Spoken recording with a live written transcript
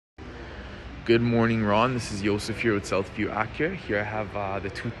Good morning, Ron. This is Joseph here with Southview Acura. Here I have the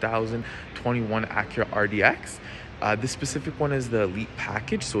 2021 Acura RDX. This specific one is the Elite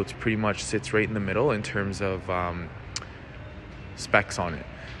package, so it's pretty much sits right in the middle in terms of specs on it.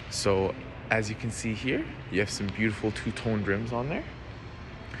 So as you can see here, you have some beautiful two-tone rims on there.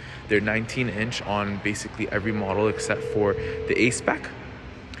 They're 19-inch on basically every model except for the A spec.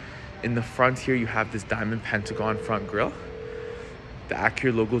 In the front here, you have this diamond pentagon front grille. The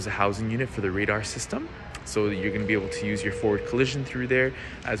Acura logo is a housing unit for the radar system, so you're going to be able to use your forward collision through there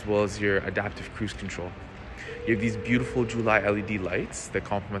as well as your adaptive cruise control. You have these beautiful July LED lights that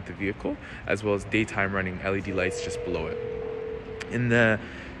complement the vehicle, as well as daytime running LED lights just below it. In the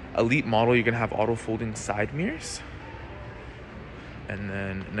Elite model, you're going to have auto folding side mirrors and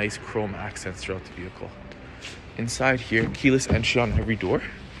then nice chrome accents throughout the vehicle. Inside here, keyless entry on every door,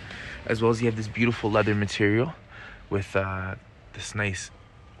 as well as you have this beautiful leather material with this nice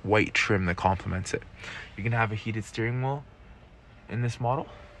white trim that complements it. You're gonna have a heated steering wheel in this model,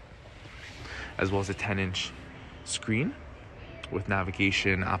 as well as a 10-inch screen with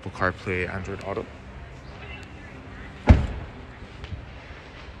navigation, Apple CarPlay, Android Auto.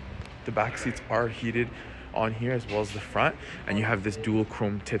 The back seats are heated on here as well as the front, and you have this dual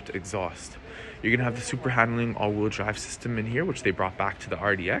chrome tipped exhaust. You're gonna have the super handling all-wheel drive system in here, which they brought back to the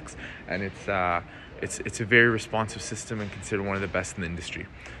RDX, and it's a very responsive system and considered one of the best in the industry.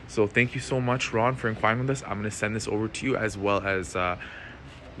 So thank you so much, Ron, for inquiring with us. I'm gonna send this over to you, as well as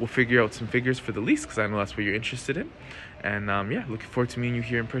we'll figure out some figures for the lease, because I know that's what you're interested in. And yeah, looking forward to meeting you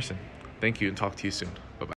here in person. Thank you, and talk to you soon. Bye-bye.